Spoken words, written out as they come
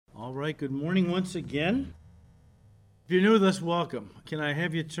All right, good morning once again. If you're new with us, welcome. Can I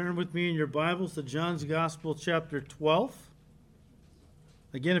have you turn with me in your Bibles to John's Gospel, chapter 12?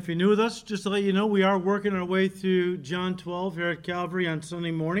 Again, if you're new with us, just to let you know, we are working our way through John 12 here at Calvary on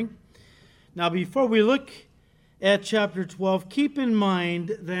Sunday morning. Now, before we look at chapter 12, keep in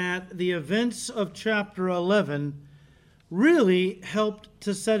mind that the events of chapter 11 really helped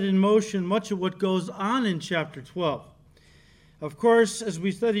to set in motion much of what goes on in chapter 12. Of course, as we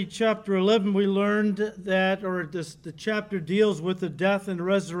studied chapter 11, we learned that, the chapter deals with the death and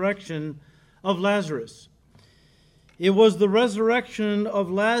resurrection of Lazarus. It was the resurrection of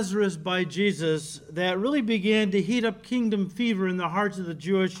Lazarus by Jesus that really began to heat up kingdom fever in the hearts of the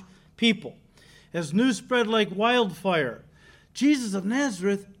Jewish people. As news spread like wildfire, Jesus of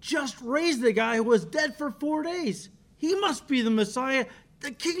Nazareth just raised the guy who was dead for 4 days. He must be the Messiah.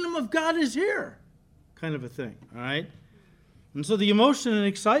 The kingdom of God is here. Kind of a thing, all right? And so the emotion and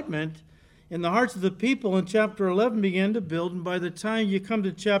excitement in the hearts of the people in chapter 11 began to build, and by the time you come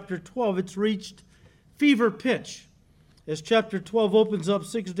to chapter 12, it's reached fever pitch, as chapter 12 opens up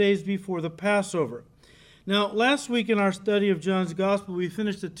 6 days before the Passover. Now, last week in our study of John's Gospel, we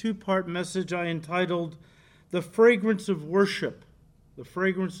finished a two-part message I entitled, The Fragrance of Worship. The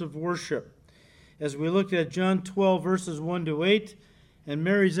Fragrance of Worship. As we looked at John 12, verses 1 to 8, and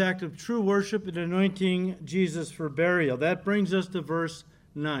Mary's act of true worship in anointing Jesus for burial. That brings us to verse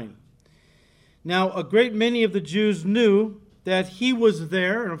 9. Now, a great many of the Jews knew that he was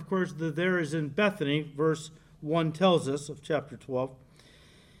there, and of course the there is in Bethany, verse 1 tells us of chapter 12.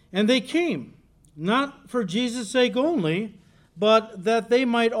 And they came, not for Jesus' sake only, but that they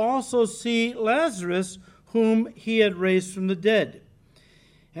might also see Lazarus, whom he had raised from the dead.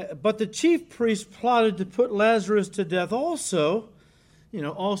 But the chief priests plotted to put Lazarus to death also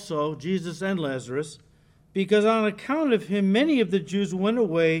Jesus and Lazarus, because on account of him, many of the Jews went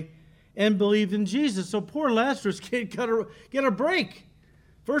away and believed in Jesus. So poor Lazarus can't get a break.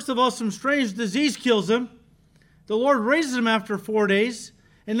 First of all, some strange disease kills him. The Lord raises him after 4 days,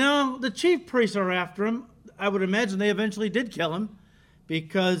 and now the chief priests are after him. I would imagine they eventually did kill him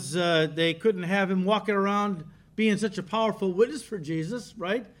because they couldn't have him walking around being such a powerful witness for Jesus,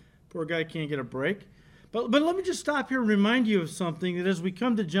 right? Poor guy can't get a break. But let me just stop here and remind you of something, that as we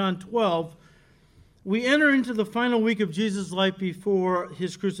come to John 12, we enter into the final week of Jesus' life before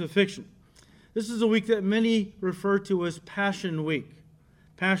his crucifixion. This is a week that many refer to as Passion Week.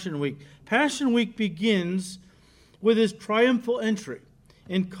 Passion Week. Passion Week begins with his triumphal entry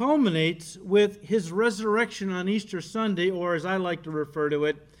and culminates with his resurrection on Easter Sunday, or as I like to refer to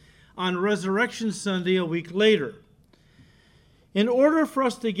it, on Resurrection Sunday a week later. In order for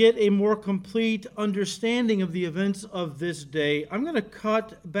us to get a more complete understanding of the events of this day, I'm going to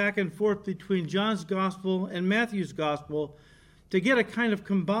cut back and forth between John's Gospel and Matthew's Gospel to get a kind of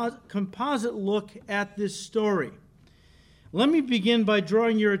composite look at this story. Let me begin by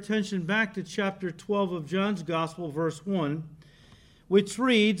drawing your attention back to chapter 12 of John's Gospel, verse 1, which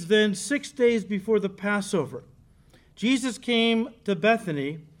reads, Then 6 days before the Passover, Jesus came to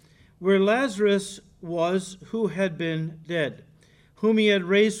Bethany, where Lazarus was, who had been dead, whom he had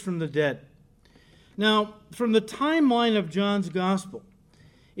raised from the dead. Now, from the timeline of John's Gospel,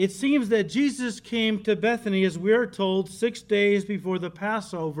 it seems that Jesus came to Bethany, as we are told, 6 days before the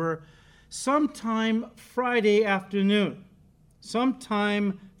Passover, sometime Friday afternoon.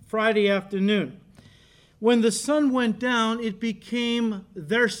 When the sun went down, it became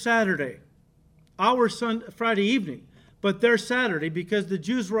their Saturday. Our Friday evening, but their Saturday, because the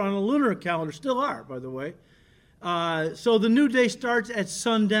Jews were on a lunar calendar, still are, by the way. So the new day starts at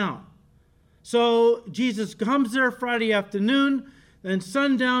sundown. So Jesus comes there Friday afternoon, then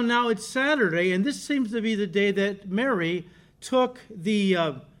sundown, now it's Saturday, and this seems to be the day that Mary took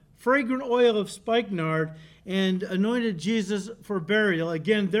the fragrant oil of spikenard and anointed Jesus for burial.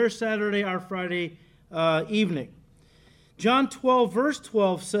 Again, their Saturday, our Friday evening. John 12, verse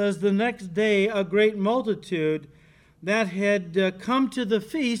 12 says, The next day a great multitude that had come to the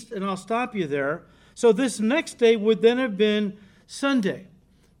feast, and I'll stop you there. So this next day would then have been Sunday,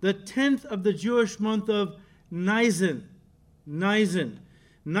 the 10th of the Jewish month of Nisan.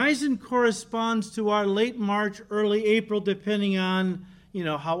 Nisan corresponds to our late March, early April, depending on,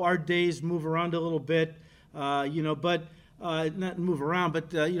 how our days move around a little bit, not move around,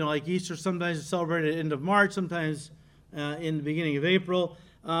 but, like Easter, sometimes it's celebrated at the end of March, sometimes in the beginning of April.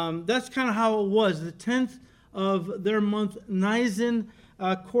 That's kind of how it was. The 10th of their month, Nisan,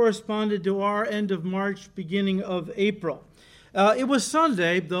 corresponded to our end of March, beginning of April. It was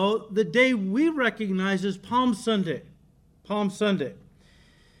Sunday, though, the day we recognize as Palm Sunday.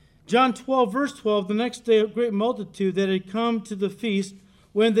 John 12, verse 12, the next day a great multitude that had come to the feast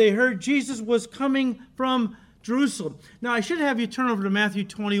when they heard Jesus was coming from Jerusalem. Now, I should have you turn over to Matthew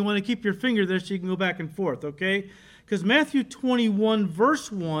 21 and keep your finger there so you can go back and forth, okay? Because Matthew 21,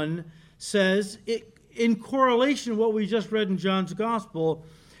 verse 1 says, in correlation with what we just read in John's Gospel,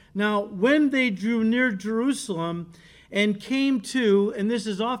 now, when they drew near Jerusalem and came to, and this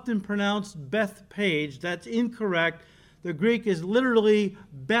is often pronounced Bethphage, that's incorrect. The Greek is literally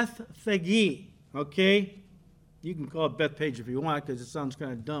Bethphage, okay? You can call it Bethphage if you want, because it sounds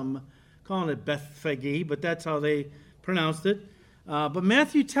kind of dumb calling it Bethphage, but that's how they pronounced it. But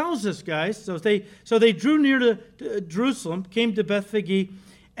Matthew tells us, guys, so they drew near to Jerusalem, came to Bethphage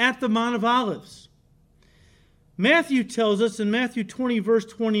at the Mount of Olives. Matthew tells us in Matthew 20, verse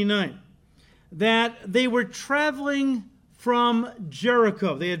 29, that they were traveling from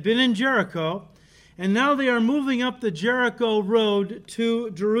Jericho. They had been in Jericho, and now they are moving up the Jericho road to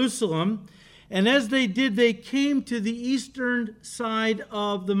Jerusalem. And as they did, they came to the eastern side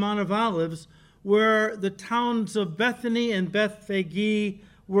of the Mount of Olives, where the towns of Bethany and Bethphage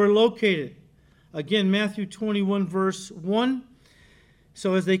were located. Again, Matthew 21, verse 1.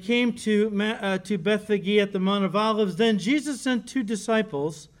 So as they came to Bethphage at the Mount of Olives, then Jesus sent 2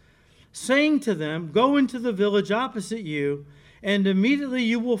 disciples, saying to them, "Go into the village opposite you, and immediately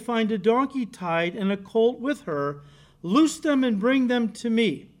you will find a donkey tied and a colt with her. Loose them and bring them to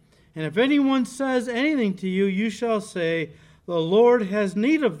me. And if anyone says anything to you, you shall say, 'The Lord has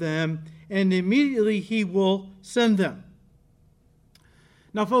need of them,' and immediately he will send them."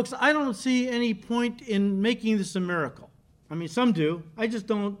 Now, folks, I don't see any point in making this a miracle. I mean, some do. I just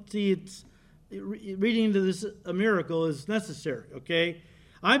don't see reading into this a miracle is necessary, okay?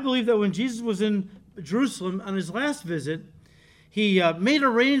 I believe that when Jesus was in Jerusalem on his last visit, he made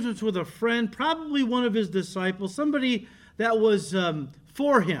arrangements with a friend, probably one of his disciples, somebody that was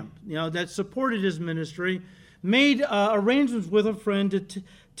for him, that supported his ministry, made arrangements with a friend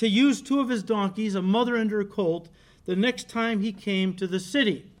to use 2 of his donkeys, a mother and her colt, the next time he came to the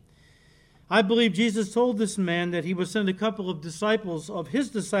city. I believe Jesus told this man that he would send a couple of his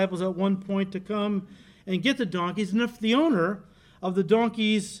disciples at one point to come and get the donkeys. And if the owner of the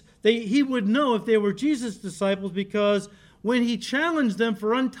donkeys, he would know if they were Jesus' disciples, because when he challenged them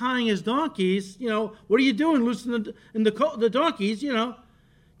for untying his donkeys, what are you doing loosening the donkeys,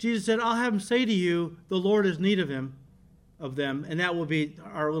 Jesus said, "I'll have him say to you, the Lord has need of them, and that will be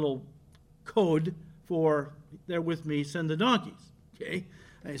our little code for, they're with me, send the donkeys." Okay?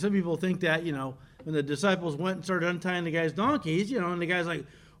 And some people think that, when the disciples went and started untying the guy's donkeys, and the guy's like,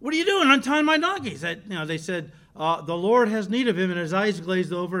 "What are you doing untying my donkeys?" That, they said, "The Lord has need of him," and his eyes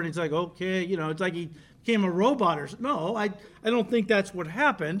glazed over, and he's like, "Okay," it's like he became a robot or something. No, I don't think that's what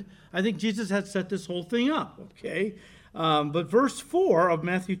happened. I think Jesus had set this whole thing up, okay? But verse 4 of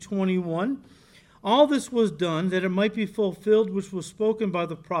Matthew 21, "All this was done that it might be fulfilled which was spoken by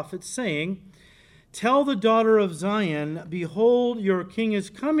the prophet, saying, 'Tell the daughter of Zion, behold, your king is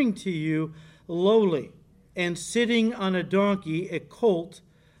coming to you lowly, and sitting on a donkey, a colt,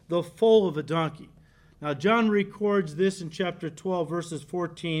 the foal of a donkey.'" Now, John records this in chapter 12, verses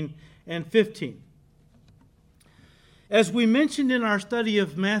 14 and 15. As we mentioned in our study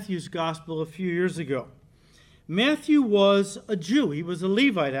of Matthew's gospel a few years ago, Matthew was a Jew. He was a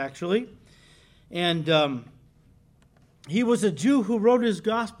Levite, actually. And he was a Jew who wrote his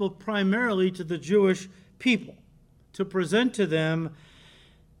gospel primarily to the Jewish people, to present to them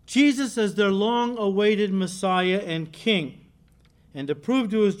Jesus as their long-awaited Messiah and King, and to prove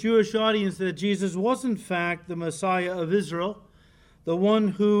to his Jewish audience that Jesus was in fact the Messiah of Israel, the one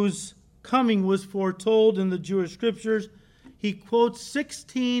whose coming was foretold in the Jewish scriptures. He quotes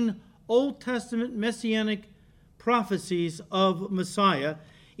 16 Old Testament messianic prophecies of Messiah,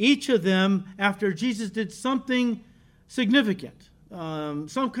 each of them after Jesus did something significant,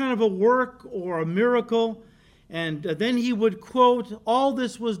 some kind of a work or a miracle, and then he would quote, "All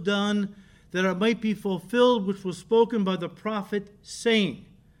this was done that it might be fulfilled which was spoken by the prophet, saying."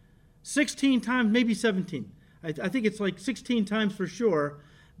 16 times, maybe 17. I think it's like 16 times for sure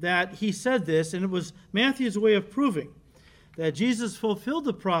that he said this, and it was Matthew's way of proving that Jesus fulfilled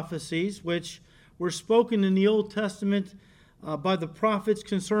the prophecies which were spoken in the Old Testament by the prophets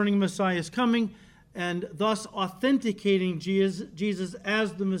concerning Messiah's coming, and thus authenticating Jesus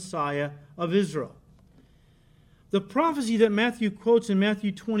as the Messiah of Israel. The prophecy that Matthew quotes in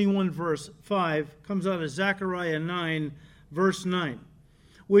Matthew 21, verse 5, comes out of Zechariah 9, verse 9,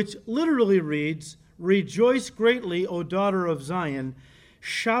 which literally reads, "Rejoice greatly, O daughter of Zion.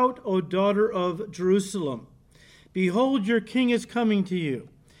 Shout, O daughter of Jerusalem. Behold, your king is coming to you.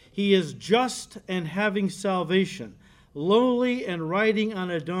 He is just and having salvation, lowly and riding on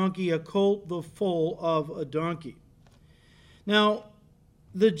a donkey, a colt, the foal of a donkey." Now,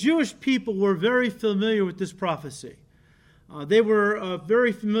 the Jewish people were very familiar with this prophecy. They were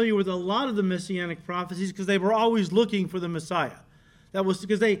very familiar with a lot of the messianic prophecies because they were always looking for the Messiah. That was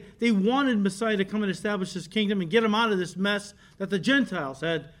because they wanted Messiah to come and establish his kingdom and get them out of this mess that the Gentiles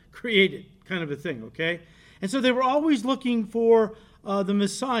had created, kind of a thing, okay? And so they were always looking for the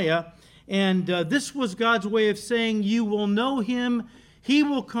Messiah, and this was God's way of saying, you will know him. He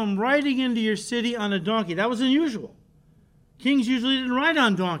will come riding into your city on a donkey. That was unusual. Kings usually didn't ride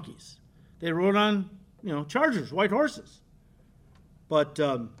on donkeys. They rode on, chargers, white horses. But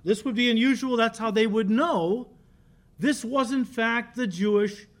this would be unusual. That's how they would know this was, in fact, the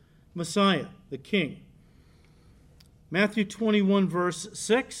Jewish Messiah, the king. Matthew 21, verse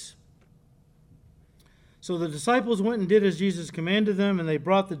 6. So the disciples went and did as Jesus commanded them, and they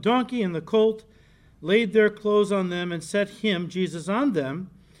brought the donkey and the colt, laid their clothes on them, and set him, Jesus, on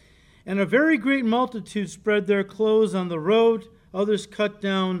them. And a very great multitude spread their clothes on the road. Others cut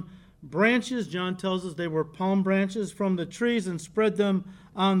down branches. John tells us they were palm branches from the trees and spread them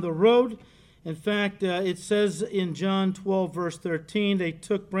on the road. In fact, it says in John 12, verse 13, they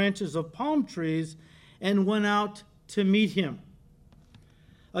took branches of palm trees and went out to meet him.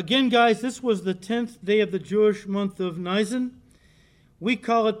 Again, guys, this was the 10th day of the Jewish month of Nisan. We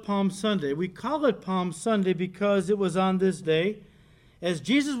call it Palm Sunday. We call it Palm Sunday because it was on this day, as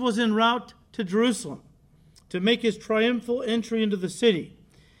Jesus was en route to Jerusalem to make his triumphal entry into the city.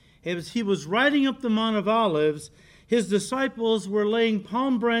 As he was riding up the Mount of Olives, his disciples were laying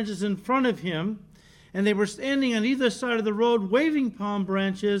palm branches in front of him, and they were standing on either side of the road waving palm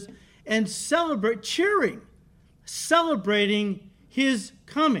branches and celebrating his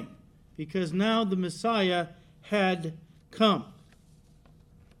coming, because now the Messiah had come.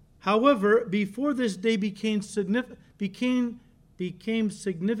 However, before this day became significant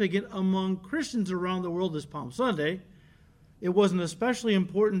among Christians around the world as Palm Sunday, it was an especially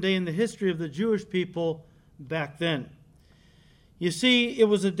important day in the history of the Jewish people back then. You see, it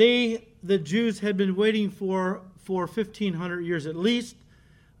was a day the Jews had been waiting for 1,500 years at least,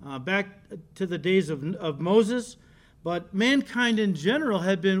 back to the days of Moses, but mankind in general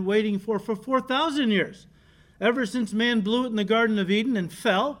had been waiting for 4,000 years. Ever since man blew it in the Garden of Eden and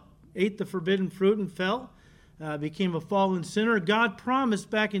fell, ate the forbidden fruit and fell, became a fallen sinner, God promised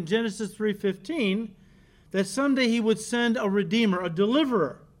back in Genesis 3:15 that someday he would send a redeemer, a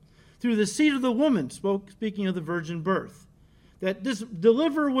deliverer, through the seed of the woman, speaking of the virgin birth. That this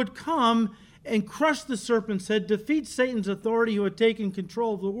deliverer would come and crush the serpent's head, defeat Satan's authority who had taken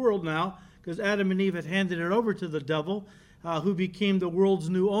control of the world now, because Adam and Eve had handed it over to the devil, who became the world's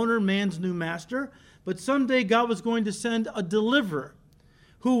new owner, man's new master. But someday God was going to send a deliverer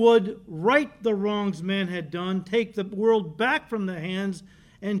who would right the wrongs man had done, take the world back from the hands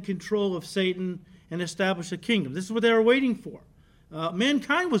and control of Satan, and establish a kingdom. This is what they were waiting for.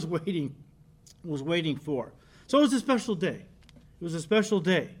 Mankind was waiting for. So it was a special day. It was a special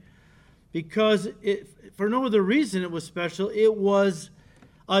day because for no other reason it was special. It was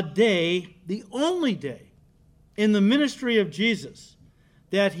a day, the only day in the ministry of Jesus,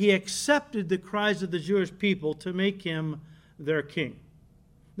 that he accepted the cries of the Jewish people to make him their king.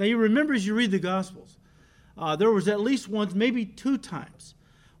 Now you remember as you read the Gospels, there was at least once, maybe two times,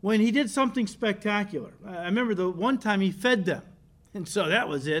 when he did something spectacular. I remember the one time he fed them. And so that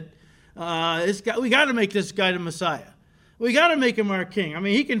was it. We got to make this guy the Messiah. We got to make him our king. I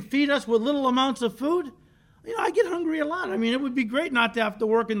mean, he can feed us with little amounts of food. I get hungry a lot. I mean, it would be great not to have to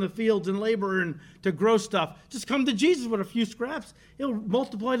work in the fields and labor and to grow stuff. Just come to Jesus with a few scraps. He'll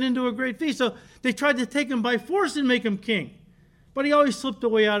multiply it into a great feast. So they tried to take him by force and make him king. But he always slipped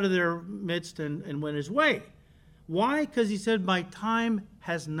away out of their midst and went his way. Why? Because he said, my time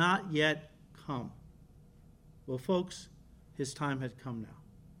has not yet come. Well, folks, his time had come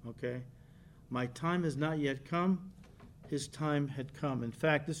now, okay? My time has not yet come. His time had come. In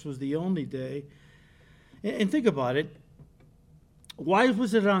fact, this was the only day. And think about it. Why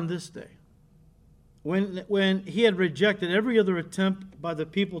was it on this day? When he had rejected every other attempt by the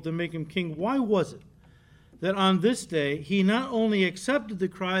people to make him king, why was it that on this day he not only accepted the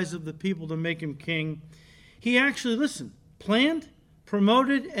cries of the people to make him king, he actually, planned,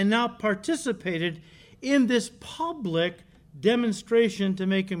 promoted, and now participated in this public demonstration to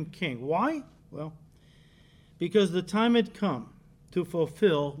make him king. Why? Well, because the time had come to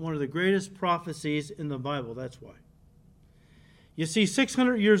fulfill one of the greatest prophecies in the Bible. That's why. You see,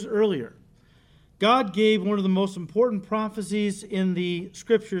 600 years earlier, God gave one of the most important prophecies in the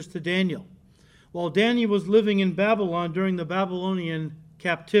scriptures to Daniel, while Daniel was living in Babylon during the Babylonian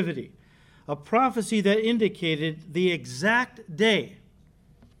captivity. A prophecy that indicated the exact day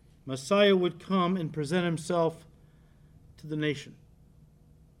Messiah would come and present himself to the nation.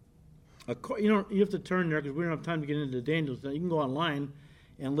 You have to turn there because we don't have time to get into Daniel. You can go online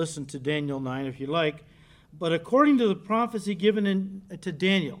and listen to Daniel 9 if you like. But according to the prophecy given to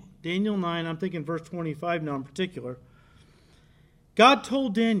Daniel 9, I'm thinking verse 25 now in particular, God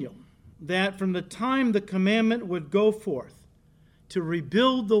told Daniel that from the time the commandment would go forth to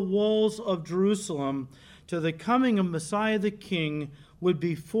rebuild the walls of Jerusalem to the coming of Messiah the King would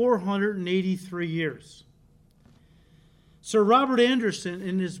be 483 years. Sir Robert Anderson,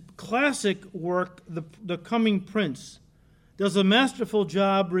 in his classic work, The Coming Prince, does a masterful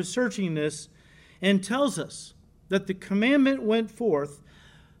job researching this and tells us that the commandment went forth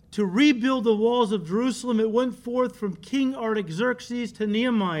to rebuild the walls of Jerusalem. It went forth from King Artaxerxes to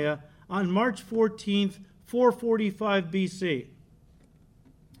Nehemiah on March 14th, 445 BC.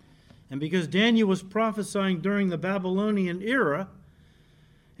 And because Daniel was prophesying during the Babylonian era,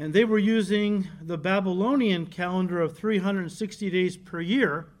 and they were using the Babylonian calendar of 360 days per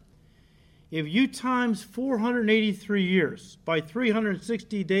year, if you times 483 years by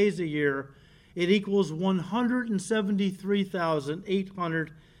 360 days a year, it equals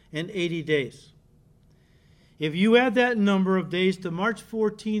 173,880 days. If you add that number of days to March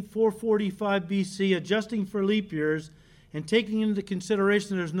 14th, 445 BC, adjusting for leap years, and taking into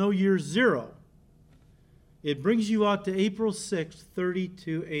consideration there's no year zero, it brings you out to April 6th,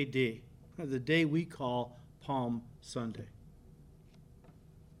 32 AD, the day we call Palm Sunday.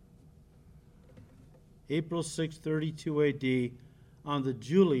 April 6th, 32 AD, on the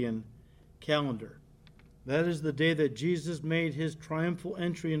Julian calendar. That is the day that Jesus made his triumphal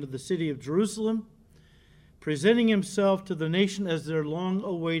entry into the city of Jerusalem, presenting himself to the nation as their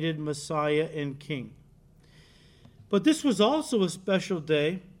long-awaited Messiah and King. But this was also a special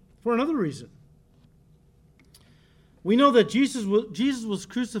day for another reason. We know that Jesus was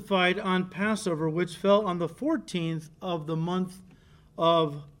crucified on Passover, which fell on the 14th of the month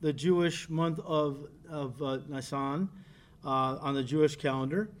of the Jewish month of Nisan, on the Jewish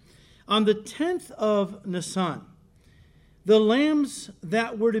calendar. On the 10th of Nisan, the lambs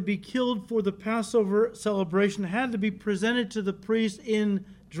that were to be killed for the Passover celebration had to be presented to the priest in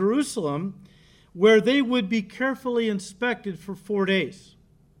Jerusalem, where they would be carefully inspected for 4 days.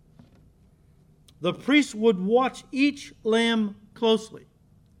 The priest would watch each lamb closely.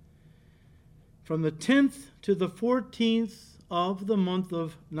 From the 10th to the 14th of the month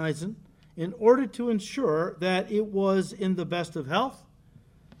of Nisan, in order to ensure that it was in the best of health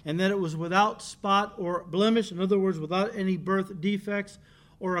and that it was without spot or blemish, in other words, without any birth defects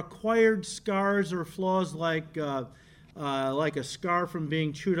or acquired scars or flaws like a scar from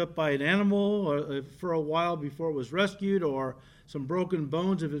being chewed up by an animal or for a while before it was rescued, or some broken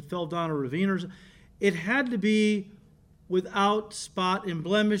bones if it fell down a ravine. Or it had to be without spot and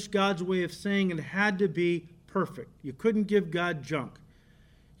blemish. God's way of saying it had to be perfect. You couldn't give God junk.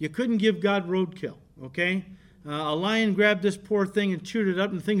 You couldn't give God roadkill, okay? A lion grabbed this poor thing and chewed it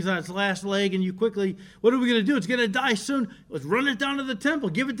up, and the thing's on its last leg, and you quickly, what are we going to do? It's going to die soon. Let's run it down to the temple.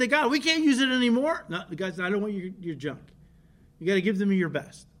 Give it to God. We can't use it anymore. No, the guy said, I don't want your junk. You got to give them your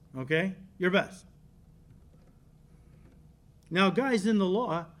best, okay? Your best. Now, guys, in the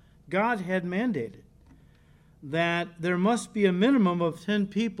law, God had mandated that there must be a minimum of 10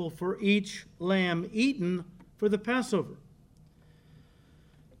 people for each lamb eaten for the Passover.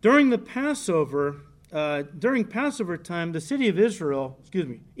 During Passover time, the city of Israel,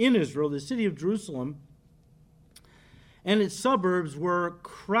 the city of Jerusalem and its suburbs were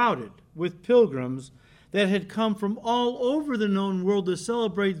crowded with pilgrims that had come from all over the known world to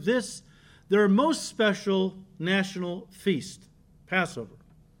celebrate this, their most special national feast, Passover.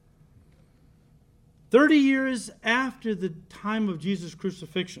 30 years after the time of Jesus'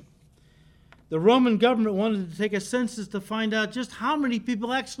 crucifixion, the Roman government wanted to take a census to find out just how many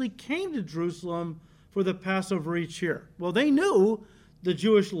people actually came to Jerusalem for the Passover each year. Well, they knew the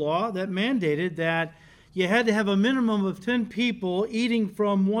Jewish law that mandated that you had to have a minimum of 10 people eating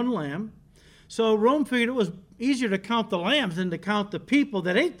from one lamb. So Rome figured it was easier to count the lambs than to count the people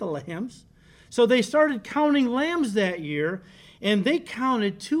that ate the lambs. So they started counting lambs that year, and they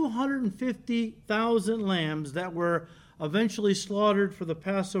counted 250,000 lambs that were eventually slaughtered for the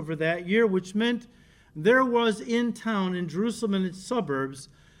Passover that year, which meant there was in town, in Jerusalem and its suburbs,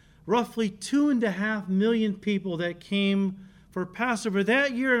 roughly 2.5 million people that came for Passover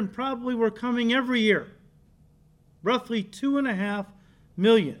that year and probably were coming every year. Roughly 2.5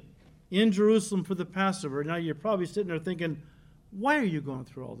 million in Jerusalem for the Passover. Now you're probably sitting there thinking, why are you going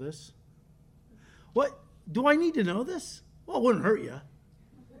through all this? What? Do I need to know this? Well, it wouldn't hurt you.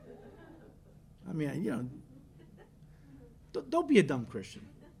 I mean, don't be a dumb Christian.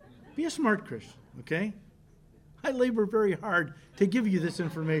 Be a smart Christian, okay? I labor very hard to give you this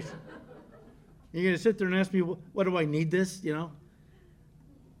information. You're going to sit there and ask me, what do I need this,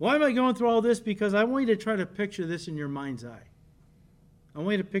 Why am I going through all this? Because I want you to try to picture this in your mind's eye. I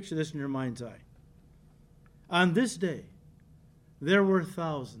want you to picture this in your mind's eye. On this day, there were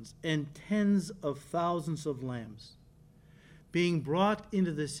thousands and tens of thousands of lambs being brought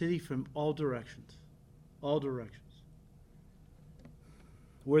into the city from all directions,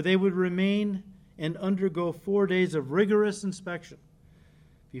 where they would remain and undergo 4 days of rigorous inspection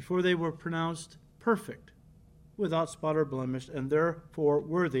before they were pronounced perfect, without spot or blemish, and therefore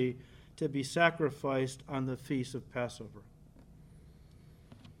worthy to be sacrificed on the feast of Passover.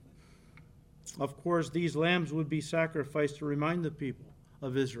 Of course, these lambs would be sacrificed to remind the people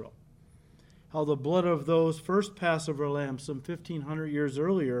of Israel how the blood of those first Passover lambs, some 1,500 years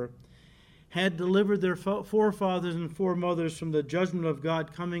earlier, had delivered their forefathers and foremothers from the judgment of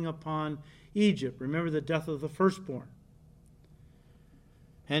God coming upon Egypt. Remember the death of the firstborn.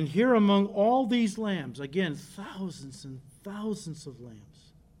 And here among all these lambs, again, thousands and thousands of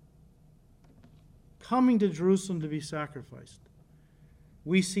lambs, coming to Jerusalem to be sacrificed,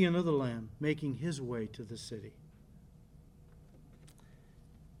 we see another lamb making his way to the city.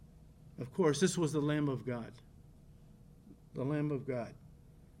 Of course, this was the Lamb of God. The Lamb of God,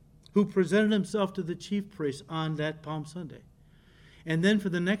 who presented himself to the chief priests on that Palm Sunday. And then for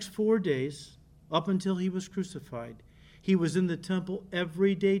the next 4 days, up until he was crucified, he was in the temple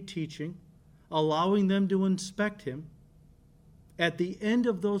every day teaching, allowing them to inspect him. At the end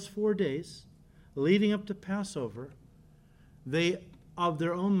of those 4 days, leading up to Passover, they of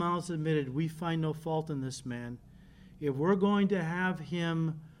their own mouths admitted, we find no fault in this man. If we're going to have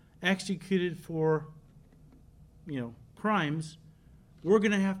him executed for, crimes, we're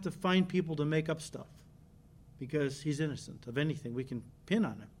going to have to find people to make up stuff because he's innocent of anything we can pin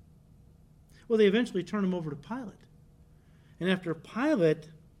on him. Well, they eventually turned him over to Pilate. And after Pilate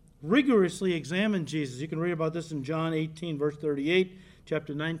rigorously examined Jesus, you can read about this in John 18, verse 38,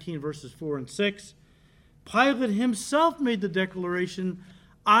 chapter 19, verses 4 and 6, Pilate himself made the declaration,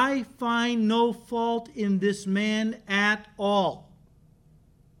 I find no fault in this man at all.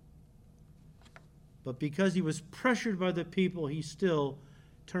 But because he was pressured by the people, he still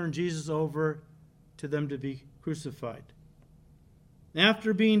turned Jesus over to them to be crucified.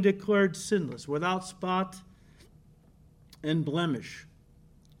 After being declared sinless, without spot and blemish,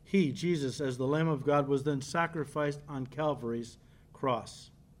 he, Jesus, as the Lamb of God, was then sacrificed on Calvary's cross.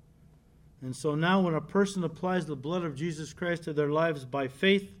 And so now when a person applies the blood of Jesus Christ to their lives by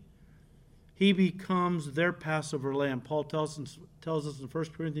faith, he becomes their Passover lamb. Paul tells us in 1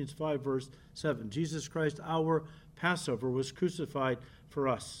 Corinthians 5, verse 7, Jesus Christ, our Passover, was crucified for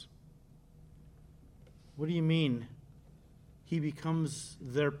us. What do you mean he becomes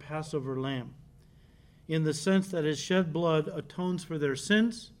their Passover lamb? In the sense that his shed blood atones for their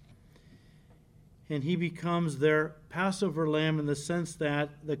sins, and he becomes their Passover lamb in the sense that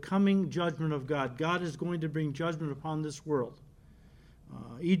the coming judgment of God is going to bring judgment upon this world.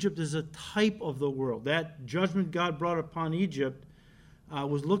 Egypt is a type of the world. That judgment God brought upon Egypt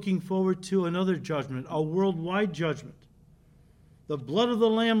was looking forward to another judgment, a worldwide judgment. The blood of the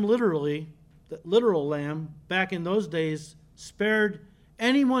lamb, literally, the literal lamb, back in those days, spared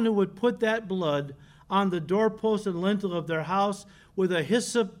anyone who would put that blood on the doorpost and lintel of their house with a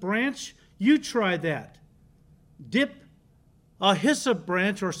hyssop branch. You try that. Dip a hyssop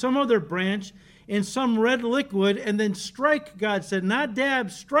branch or some other branch in some red liquid and then strike, God said, not dab,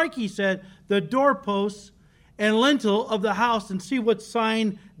 strike, he said, the doorposts and lintel of the house and see what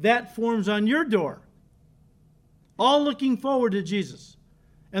sign that forms on your door. All looking forward to Jesus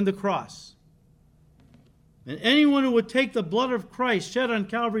and the cross. And anyone who would take the blood of Christ shed on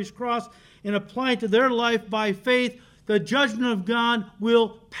Calvary's cross and apply it to their life by faith, the judgment of God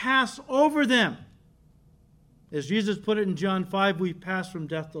will pass over them. As Jesus put it in John 5, we pass from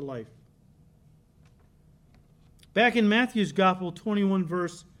death to life. Back in Matthew's Gospel, 21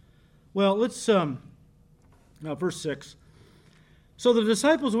 verse, verse 6. So the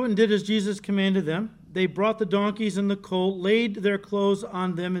disciples went and did as Jesus commanded them. They brought the donkeys and the colt, laid their clothes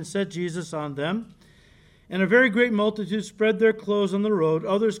on them, and set Jesus on them. And a very great multitude spread their clothes on the road.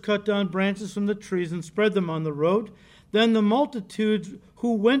 Others cut down branches from the trees and spread them on the road. Then the multitudes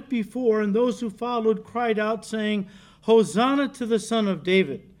who went before and those who followed cried out, saying, Hosanna to the Son of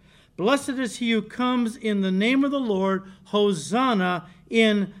David. Blessed is he who comes in the name of the Lord. Hosanna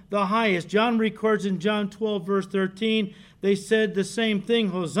in the highest. John records in John 12, verse 13, they said the same thing.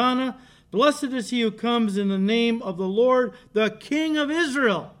 Hosanna, blessed is he who comes in the name of the Lord. The King of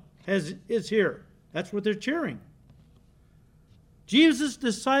Israel is here. That's what they're cheering. Jesus'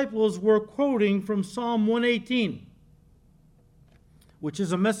 disciples were quoting from Psalm 118, which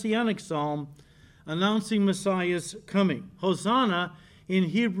is a messianic psalm announcing Messiah's coming. Hosanna in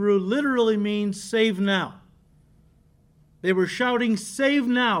Hebrew literally means save now. They were shouting, save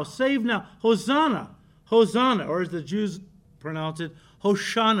now, save now. Hosanna, Hosanna, or as the Jews pronounce it,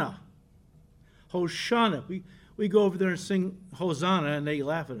 Hoshana. Hoshana. We go over there and sing Hosanna, and they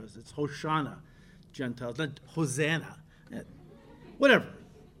laugh at us. It's Hoshana, Gentiles, not Hosanna.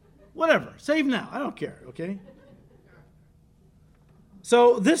 Whatever. Save now. I don't care, okay?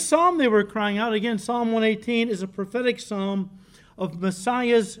 So this psalm they were crying out, again, Psalm 118, is a prophetic psalm of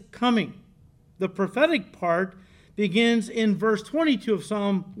Messiah's coming. The prophetic part begins in verse 22 of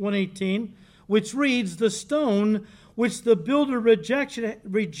Psalm 118, which reads, the stone which the builder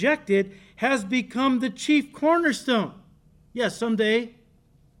rejected has become the chief cornerstone. Yes, someday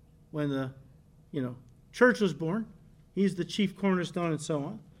when the church was born, he's the chief cornerstone and so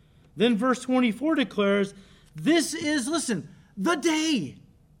on. Then verse 24 declares, this is, listen, the day.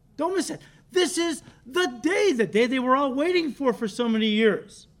 Don't miss it. This is the day they were all waiting for so many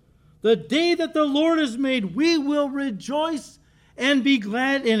years. The day that the Lord has made, we will rejoice and be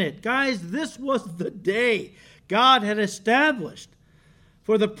glad in it. Guys, this was the day God had established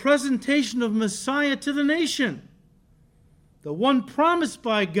for the presentation of Messiah to the nation. The one promised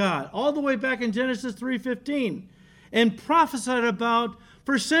by God all the way back in Genesis 3:15 and prophesied about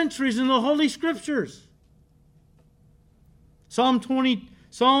for centuries in the Holy Scriptures. Psalm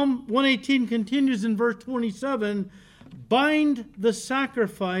 118 continues in verse 27, bind the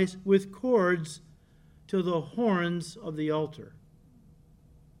sacrifice with cords to the horns of the altar.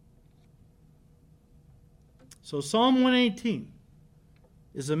 So Psalm 118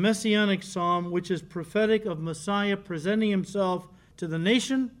 is a messianic psalm which is prophetic of Messiah presenting himself to the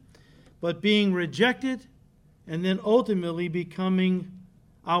nation, but being rejected and then ultimately becoming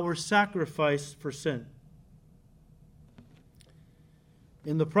our sacrifice for sin.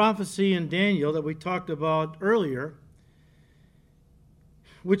 In the prophecy in Daniel that we talked about earlier,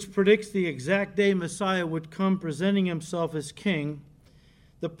 which predicts the exact day Messiah would come presenting himself as king,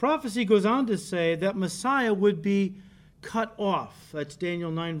 the prophecy goes on to say that Messiah would be cut off. That's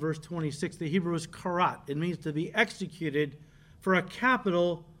Daniel 9, verse 26. The Hebrew is karat. It means to be executed for a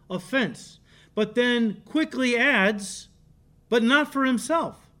capital offense. But then quickly adds, but not for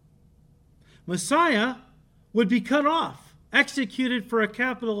himself. Messiah would be cut off, executed for a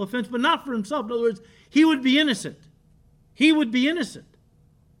capital offense, but not for himself. In other words, he would be innocent. He would be innocent.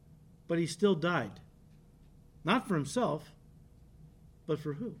 But he still died. Not for himself, but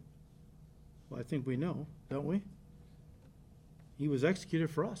for who? Well, I think we know, don't we? He was executed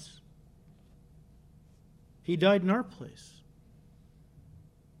for us. He died in our place.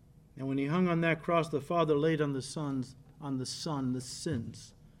 And when he hung on that cross, the Father laid on the Son the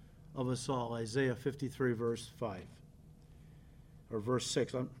sins of us all. Isaiah 53, verse 5. Or verse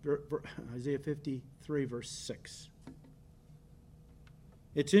 6. Isaiah 53, verse 6.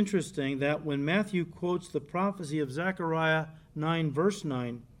 It's interesting that when Matthew quotes the prophecy of Zechariah 9, verse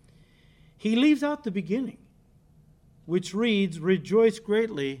 9, he leaves out the beginning, which reads, rejoice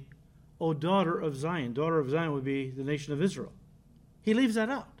greatly, O daughter of Zion. Daughter of Zion would be the nation of Israel. He leaves that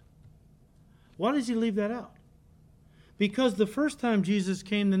out. Why does he leave that out? Because the first time Jesus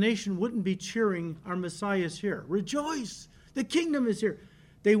came, the nation wouldn't be cheering, our Messiah is here. Rejoice, the kingdom is here.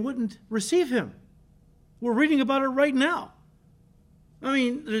 They wouldn't receive him. We're reading about it right now. I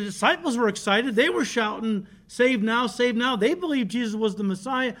mean, the disciples were excited. They were shouting, save now, save now. They believed Jesus was the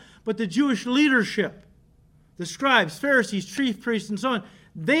Messiah, but the Jewish leadership, the scribes, Pharisees, chief priests, and so on,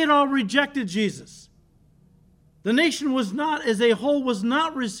 they had all rejected Jesus. The nation was not, as a whole, was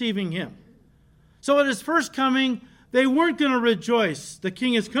not receiving him. So at his first coming, they weren't going to rejoice. The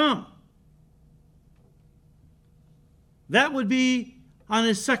king has come. That would be on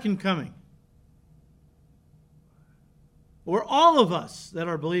his second coming. Or all of us that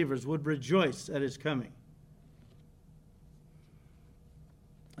are believers would rejoice at his coming.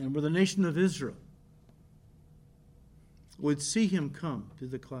 And where the nation of Israel would see him come through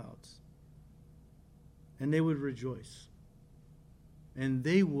the clouds. And they would rejoice. And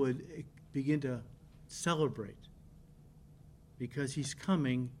they would begin to celebrate. Because he's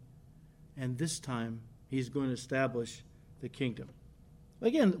coming, and this time he's going to establish the kingdom.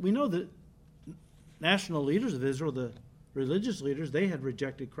 Again, we know that national leaders of Israel, the religious leaders, they had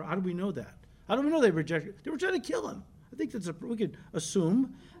rejected Christ. How do we know that? How do we know they rejected? They were trying to kill him. I think we could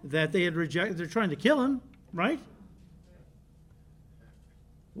assume that they had rejected. They're trying to kill him, right?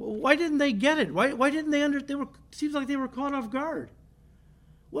 Why didn't they get it? Why didn't they seems like they were caught off guard.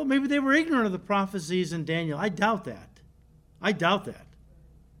 Well, maybe they were ignorant of the prophecies in Daniel. I doubt that. I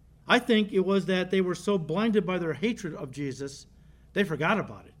think it was that they were so blinded by their hatred of Jesus, they forgot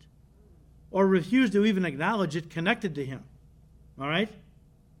about it. or refused to even acknowledge it connected to him. All right?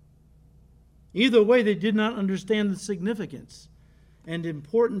 Either way, they did not understand the significance and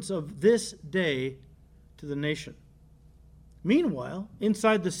importance of this day to the nation. Meanwhile,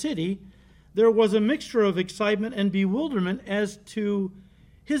 inside the city, there was a mixture of excitement and bewilderment as to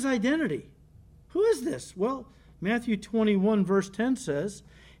his identity. Who is this? Well, Matthew 21, verse 10 says,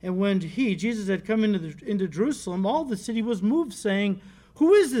 "And when he, Jesus, had come into Jerusalem, all the city was moved, saying,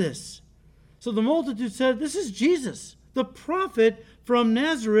 'Who is this?' So the multitude said, 'This is Jesus, the prophet from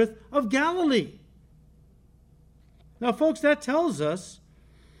Nazareth of Galilee.'" Now, folks, that tells us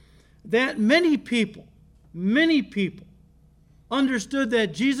that many people understood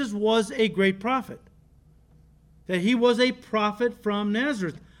that Jesus was a great prophet, that he was a prophet from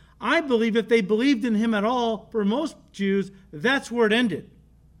Nazareth. I believe if they believed in him at all, for most Jews, that's where it ended.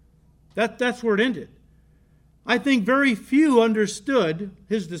 That's where it ended. I think very few understood.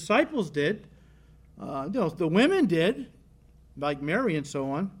 His disciples did. The women did, like Mary and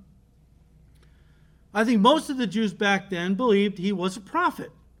so on. I think most of the Jews back then believed he was a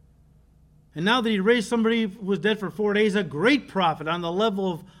prophet. And now that he raised somebody who was dead for 4 days, a great prophet on the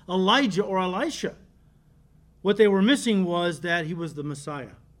level of Elijah or Elisha. What they were missing was that he was the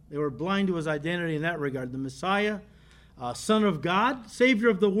Messiah. They were blind to his identity in that regard. The Messiah, Son of God, Savior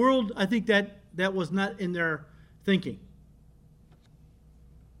of the world, I think that was not in their thinking.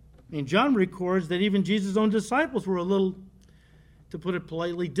 And John records that even Jesus' own disciples were a little, to put it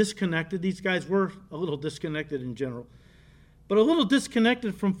politely, disconnected. These guys were a little disconnected in general, but a little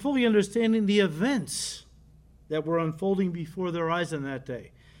disconnected from fully understanding the events that were unfolding before their eyes on that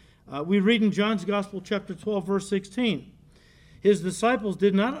day. We read in John's Gospel, chapter 12, verse 16. His disciples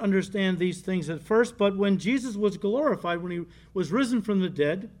did not understand these things at first, but when Jesus was glorified, when he was risen from the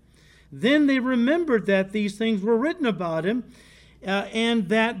dead, then they remembered that these things were written about him, and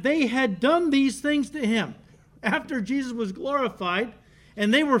that they had done these things to him. After Jesus was glorified,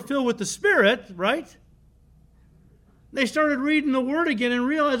 and they were filled with the Spirit, right? They started reading the Word again and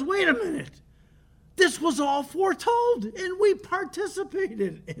realized, wait a minute, this was all foretold, and we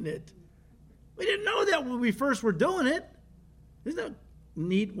participated in it. We didn't know that when we first were doing it. Isn't that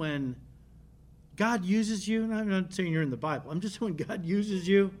neat when God uses you? And I'm not saying you're in the Bible. I'm just saying when God uses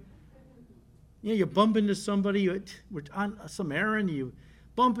you. You know, you bump into somebody, we're on some errand, you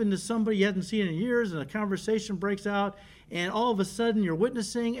bump into somebody you hadn't seen in years, and a conversation breaks out, and all of a sudden you're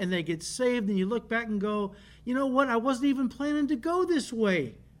witnessing, and they get saved, and you look back and go, you know what, I wasn't even planning to go this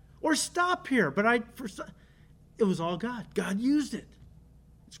way or stop here, but it was all God. God used it.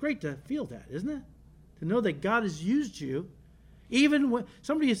 It's great to feel that, isn't it? To know that God has used you. Even when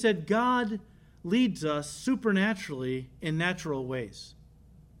somebody has said God leads us supernaturally in natural ways.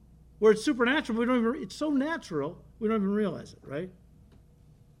 Where it's supernatural, it's so natural, we don't even realize it, right?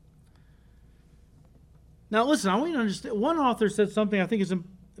 Now listen, I want you to understand, one author said something I think is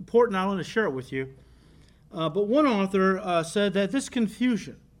important, I want to share it with you. But one author said that this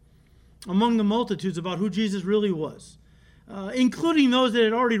confusion among the multitudes about who Jesus really was, including those that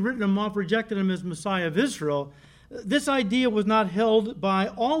had already written him off, rejected him as Messiah of Israel, this idea was not held by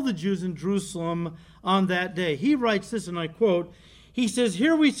all the Jews in Jerusalem on that day. He writes this, and I quote, he says,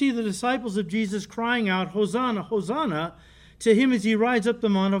 "Here we see the disciples of Jesus crying out, 'Hosanna, Hosanna,' to him as he rides up the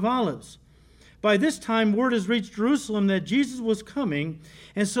Mount of Olives. By this time, word has reached Jerusalem that Jesus was coming,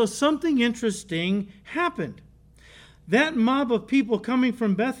 and so something interesting happened. That mob of people coming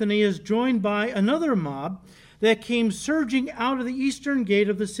from Bethany is joined by another mob that came surging out of the eastern gate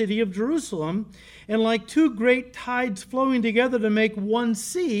of the city of Jerusalem, and like two great tides flowing together to make one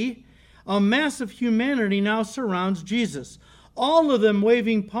sea, a mass of humanity now surrounds Jesus, all of them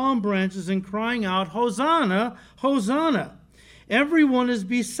waving palm branches and crying out, 'Hosanna, Hosanna.' Everyone is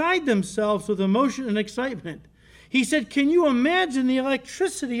beside themselves with emotion and excitement." He said, "Can you imagine the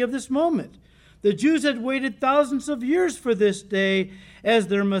electricity of this moment? The Jews had waited thousands of years for this day as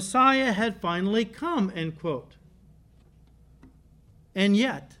their Messiah had finally come," end quote. And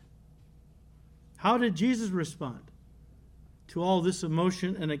yet, how did Jesus respond to all this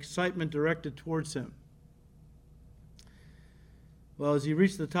emotion and excitement directed towards him? Well, as he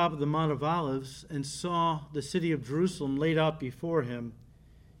reached the top of the Mount of Olives and saw the city of Jerusalem laid out before him,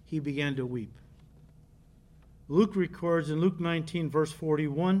 he began to weep. Luke records in Luke 19, verse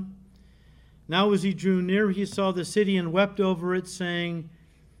 41, "Now as he drew near, he saw the city and wept over it, saying,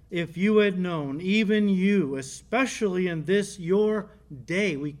 'If you had known, even you, especially in this your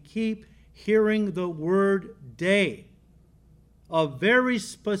day,'" we keep hearing the word day, a very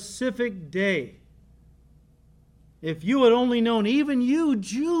specific day. "If you had only known, even you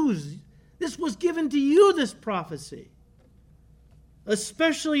Jews, this was given to you, this prophecy.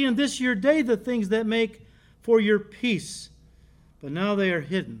 especially in this your day, the things that make for your peace. But now they are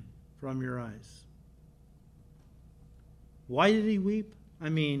hidden from your eyes. Why did he weep? I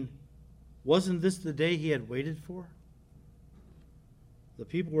mean, wasn't this the day he had waited for? The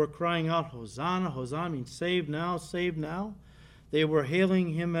people were crying out, Hosanna, Hosanna, means save now, save now. They were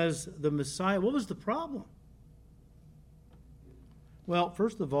hailing him as the Messiah. What was the problem? Well,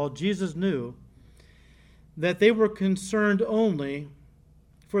 first of all, Jesus knew that they were concerned only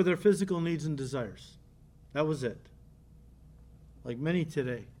for their physical needs and desires. That was it. Like many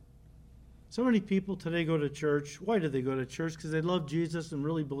today. So many people today go to church. Why do they go to church? Because they love Jesus and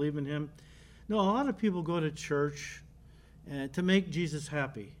really believe in him. No, a lot of people go to church to make Jesus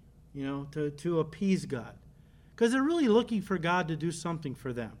happy, to appease God. Because they're really looking for God to do something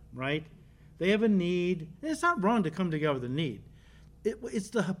for them, right? They have a need. And it's not wrong to come to God with a need. It's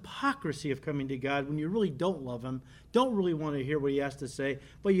the hypocrisy of coming to God when you really don't love him, don't really want to hear what he has to say,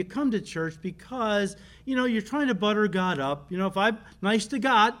 but you come to church because, you're trying to butter God up. If I'm nice to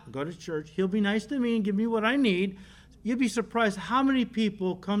God, go to church, he'll be nice to me and give me what I need. You'd be surprised how many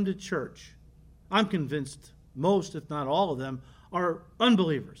people come to church. I'm convinced most, if not all of them, are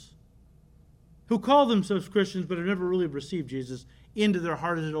unbelievers who call themselves Christians but have never really received Jesus into their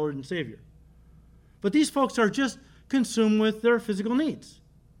heart as Lord and Savior. But these folks are just consumed with their physical needs.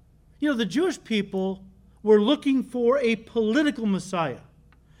 The Jewish people were looking for a political Messiah.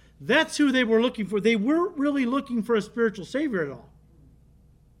 That's who they were looking for. They weren't really looking for a spiritual Savior at all.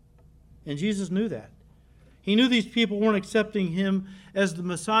 And Jesus knew that. He knew these people weren't accepting him as the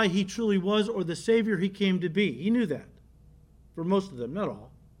Messiah he truly was or the Savior he came to be. He knew that. For most of them, not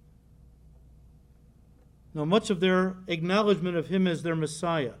all. Now, much of their acknowledgement of him as their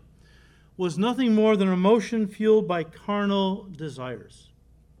Messiah was nothing more than emotion fueled by carnal desires,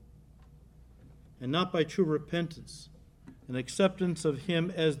 and not by true repentance and acceptance of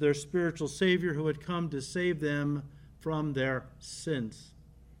him as their spiritual Savior who had come to save them from their sins.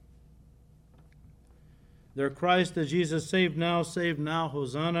 Their cries to Jesus, save now,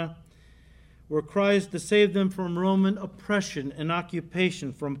 Hosanna, were cries to save them from Roman oppression and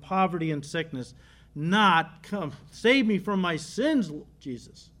occupation, from poverty and sickness. Not, come, save me from my sins,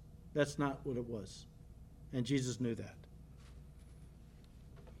 Jesus. That's not what it was. And Jesus knew that.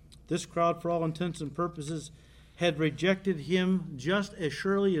 This crowd, for all intents and purposes, had rejected him just as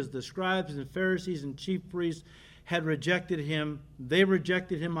surely as the scribes and Pharisees and chief priests had rejected him. They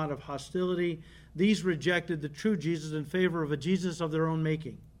rejected him out of hostility. These rejected the true Jesus in favor of a Jesus of their own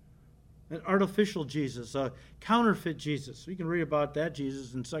making. An artificial Jesus, a counterfeit Jesus. We can read about that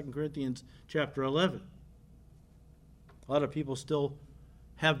Jesus in 2 Corinthians chapter 11. A lot of people still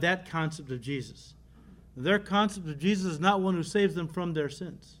have that concept of Jesus. Their concept of Jesus is not one who saves them from their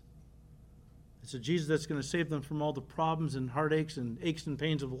sins. It's a Jesus that's going to save them from all the problems and heartaches and aches and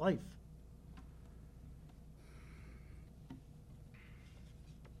pains of life.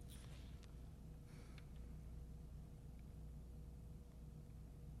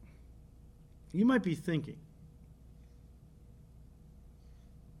 You might be thinking,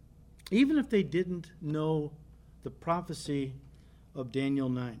 even if they didn't know the prophecy of Daniel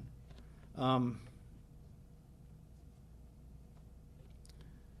 9, I'm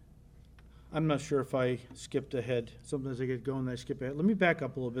not sure if I skipped ahead. Sometimes I get going and I skip ahead. Let me back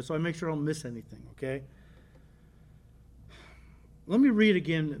up a little bit so I make sure I don't miss anything, okay? Let me read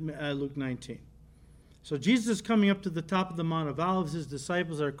again Luke 19. So Jesus is coming up to the top of the Mount of Olives. His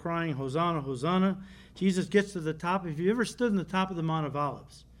disciples are crying, Hosanna, Hosanna. Jesus gets to the top. If you ever stood on the top of the Mount of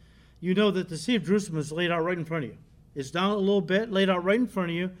Olives, you know that the Sea of Jerusalem is laid out right in front of you. It's down a little bit, laid out right in front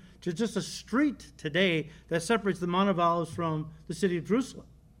of you. There's just a street today that separates the Mount of Olives from the city of Jerusalem.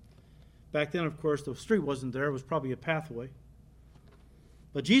 Back then, of course, the street wasn't there. It was probably a pathway.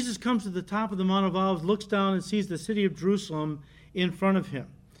 But Jesus comes to the top of the Mount of Olives, looks down and sees the city of Jerusalem in front of him.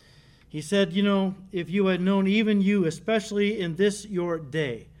 He said, if you had known, even you, especially in this your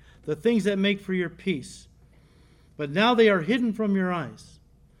day, the things that make for your peace, but now they are hidden from your eyes.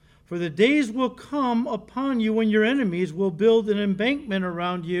 For the days will come upon you when your enemies will build an embankment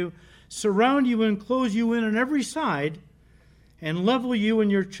around you, surround you and close you in on every side, and level you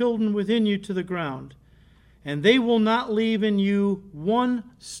and your children within you to the ground. And they will not leave in you one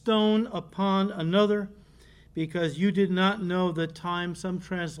stone upon another, because you did not know the time. Some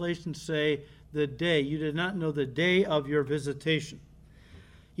translations say the day. You did not know the day of your visitation.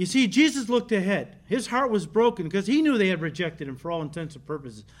 You see, Jesus looked ahead. His heart was broken because he knew they had rejected him for all intents and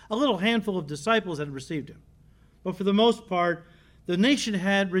purposes. A little handful of disciples had received him. But for the most part, the nation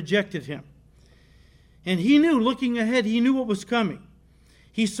had rejected him. And he knew, looking ahead, he knew what was coming.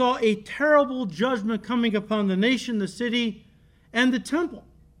 He saw a terrible judgment coming upon the nation, the city, and the temple.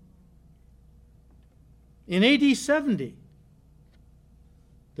 In AD 70,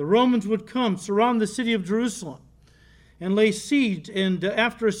 the Romans would come, surround the city of Jerusalem, and lay siege, and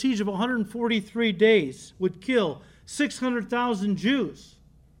after a siege of 143 days, would kill 600,000 Jews,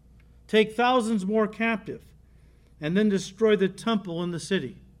 take thousands more captive, and then destroy the temple in the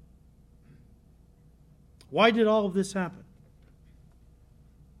city. Why did all of this happen?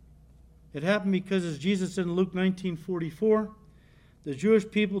 It happened because, as Jesus said in Luke 19:44, the Jewish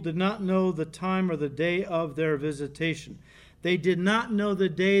people did not know the time or the day of their visitation. They did not know the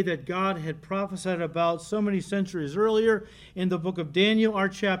day that God had prophesied about so many centuries earlier in the book of Daniel, our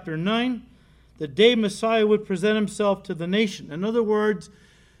chapter 9, the day Messiah would present himself to the nation. In other words,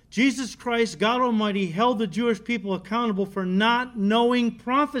 Jesus Christ, God Almighty, held the Jewish people accountable for not knowing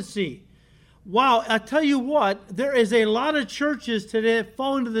prophecy. Wow, I tell you what, there is a lot of churches today that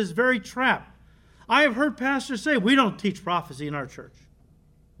fall into this very trap. I have heard pastors say, we don't teach prophecy in our church.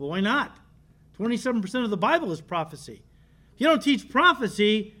 Well, why not? 27% of the Bible is prophecy. If you don't teach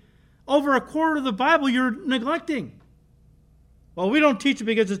prophecy, over a quarter of the Bible you're neglecting. Well, we don't teach it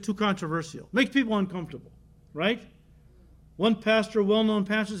because it's too controversial. It makes people uncomfortable, right? One pastor, well-known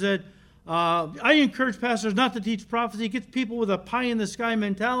pastor, said, I encourage pastors not to teach prophecy. It gets people with a pie-in-the-sky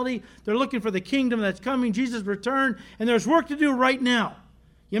mentality. They're looking for the kingdom that's coming, Jesus' return, and there's work to do right now.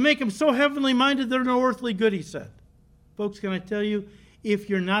 You make them so heavenly minded, they're no earthly good, he said. Folks, can I tell you, if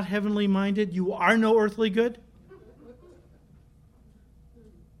you're not heavenly minded, you are no earthly good?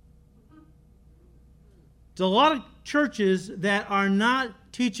 There's a lot of churches that are not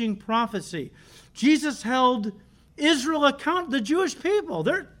teaching prophecy. Jesus held Israel accountable, the Jewish people.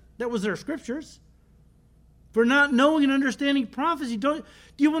 That was their scriptures. For not knowing and understanding prophecy. Do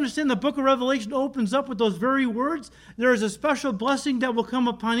you understand the book of Revelation opens up with those very words? There is a special blessing that will come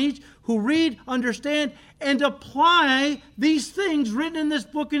upon each who read, understand, and apply these things written in this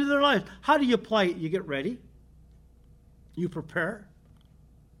book into their lives. How do you apply it? You get ready. You prepare.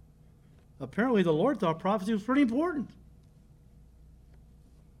 Apparently the Lord thought prophecy was pretty important.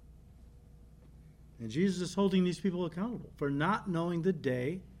 And Jesus is holding these people accountable for not knowing the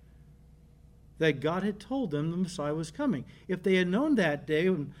day that God had told them the Messiah was coming. If they had known that day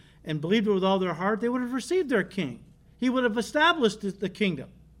and believed it with all their heart, they would have received their king. He would have established the kingdom,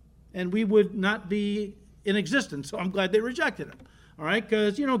 and we would not be in existence. So I'm glad they rejected him. All right,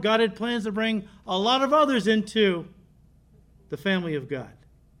 because, God had plans to bring a lot of others into the family of God.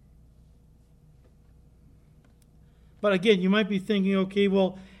 But again, you might be thinking, okay,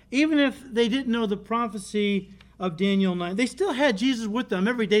 well, even if they didn't know the prophecy of Daniel 9, they still had Jesus with them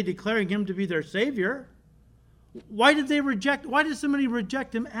every day, declaring him to be their Savior. Why did somebody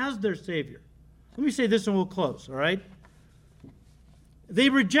reject him as their Savior? Let me say this and we'll close, all right? They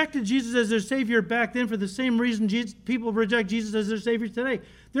rejected Jesus as their Savior back then for the same reason people reject Jesus as their Savior today.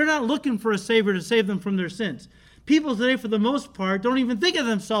 They're not looking for a Savior to save them from their sins. People today, for the most part, don't even think of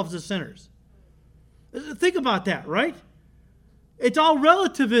themselves as sinners. Think about that, right? It's all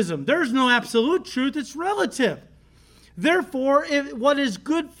relativism. There's no absolute truth. It's relative. Therefore, what is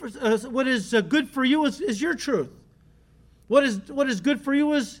good for you is your truth. What is good for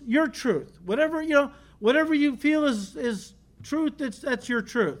you is your truth. Whatever you feel is truth, that's your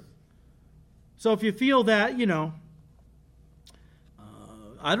truth. So if you feel that,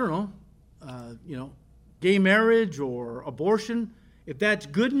 I don't know, gay marriage or abortion, if that's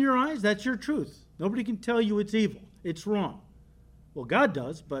good in your eyes, that's your truth. Nobody can tell you it's evil. It's wrong. Well, God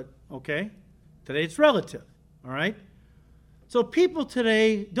does, but okay. Today it's relative, all right? So people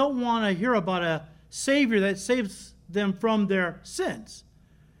today don't want to hear about a Savior that saves them from their sins.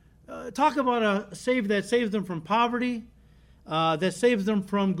 Talk about a Savior that saves them from poverty, that saves them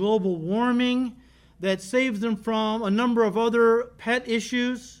from global warming, that saves them from a number of other pet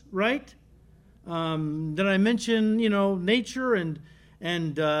issues, right? Did I mention, nature and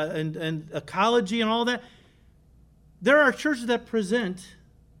ecology and all that? There are churches that present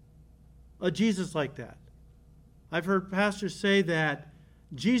a Jesus like that. I've heard pastors say that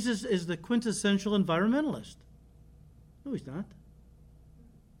Jesus is the quintessential environmentalist. No, he's not.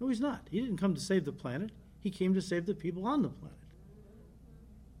 No, he's not. He didn't come to save the planet. He came to save the people on the planet.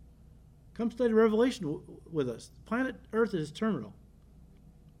 Come study Revelation with us. Planet Earth is terminal.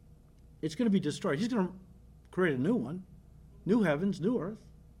 It's going to be destroyed. He's going to create a new one. New heavens, new earth.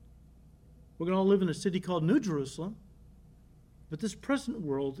 We're going to all live in a city called New Jerusalem. But this present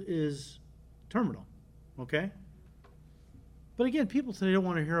world is terminal. Okay? But again, people today don't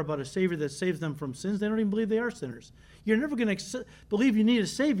want to hear about a Savior that saves them from sins. They don't even believe they are sinners. You're never going to believe you need a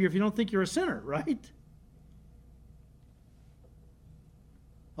Savior if you don't think you're a sinner, right?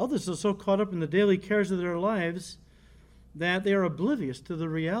 Others are so caught up in the daily cares of their lives that they are oblivious to the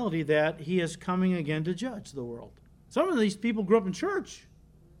reality that he is coming again to judge the world. Some of these people grew up in church,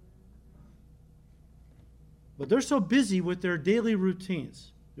 but they're so busy with their daily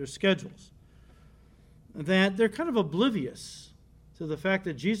routines, their schedules, that they're kind of oblivious to the fact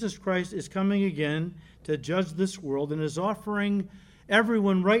that Jesus Christ is coming again to judge this world and is offering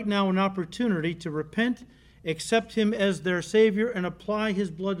everyone right now an opportunity to repent, accept him as their Savior, and apply his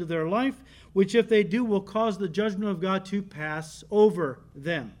blood to their life, which if they do will cause the judgment of God to pass over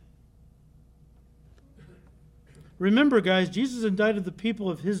them. Remember, guys, Jesus indicted the people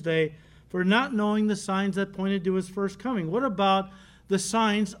of his day for not knowing the signs that pointed to his first coming. What about the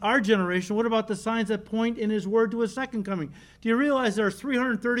signs, our generation, what about the signs that point in his word to his second coming? Do you realize there are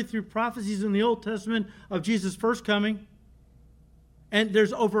 333 prophecies in the Old Testament of Jesus' first coming? And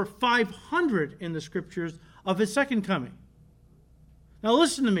there's over 500 in the scriptures of his second coming. Now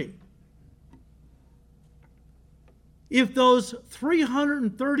listen to me. If those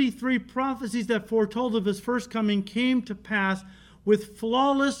 333 prophecies that foretold of his first coming came to pass with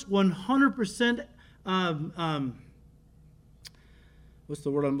flawless 100% what's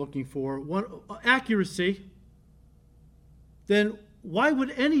the word I'm looking for? Accuracy, then why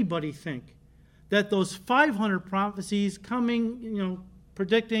would anybody think that those 500 prophecies coming,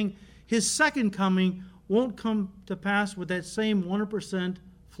 predicting his second coming won't come to pass with that same 100%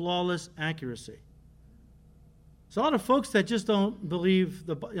 flawless accuracy? There's a lot of folks that just don't believe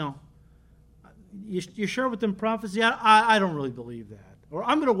you share with them prophecy. I don't really believe that. Or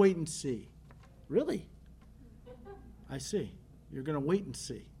I'm going to wait and see. Really? I see. You're going to wait and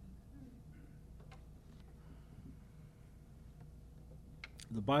see.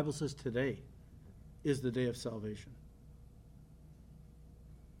 The Bible says today is the day of salvation.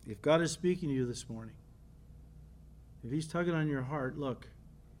 If God is speaking to you this morning, if he's tugging on your heart, look,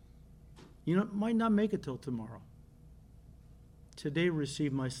 might not make it till tomorrow. Today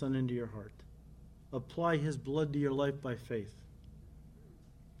receive my son into your heart. Apply his blood to your life by faith.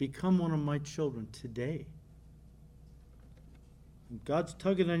 Become one of my children today. If God's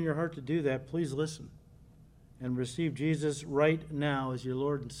tugging on your heart to do that, please listen and receive Jesus right now as your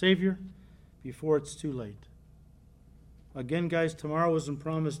Lord and Savior before it's too late. Again, guys, tomorrow isn't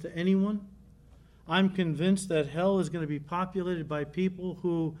promised to anyone. I'm convinced that hell is going to be populated by people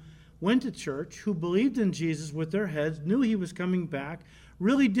who went to church, who believed in Jesus with their heads, knew he was coming back,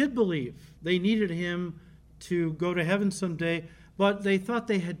 really did believe they needed him to go to heaven someday, but they thought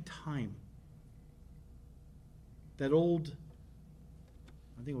they had time. That old,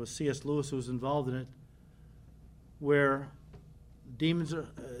 I think it was C.S. Lewis who was involved in it, where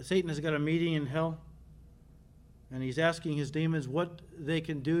Satan has got a meeting in hell, and he's asking his demons what they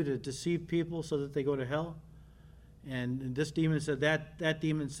can do to deceive people so that they go to hell. And this demon said that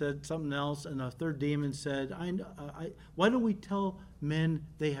demon said something else, and a third demon said, why don't we tell men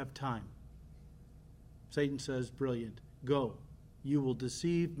they have time? Satan says, brilliant. Go. You will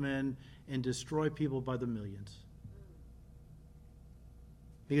deceive men and destroy people by the millions.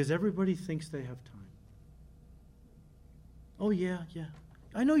 Because everybody thinks they have time. Oh, yeah.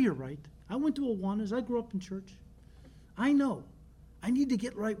 I know you're right. I went to Awanas. I grew up in church. I know. I need to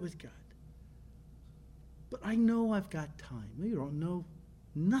get right with God. But I know I've got time. You don't know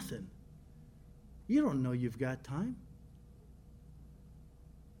nothing. You don't know you've got time.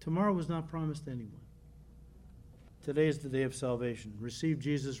 Tomorrow was not promised to anyone. Today is the day of salvation. Receive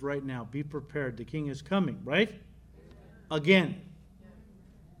Jesus right now. Be prepared. The King is coming, right? Again.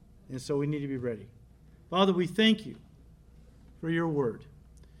 And so we need to be ready. Father, we thank you for your word.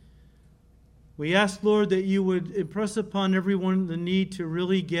 We ask, Lord, that you would impress upon everyone the need to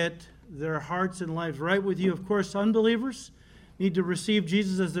really get their hearts and lives right with you. Of course, unbelievers need to receive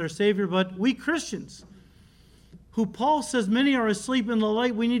Jesus as their Savior, but we Christians, who Paul says many are asleep in the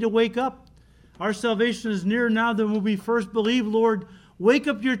light, we need to wake up. Our salvation is nearer now than when we first believed. Lord, wake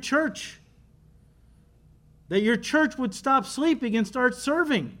up your church, that your church would stop sleeping and start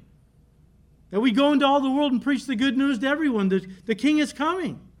serving, that we go into all the world and preach the good news to everyone. The King is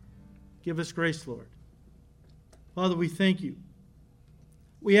coming. Give us grace, Lord. Father, we thank you.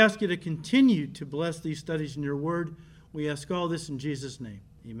 We ask you to continue to bless these studies in your word. We ask all this in Jesus' name.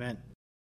 Amen.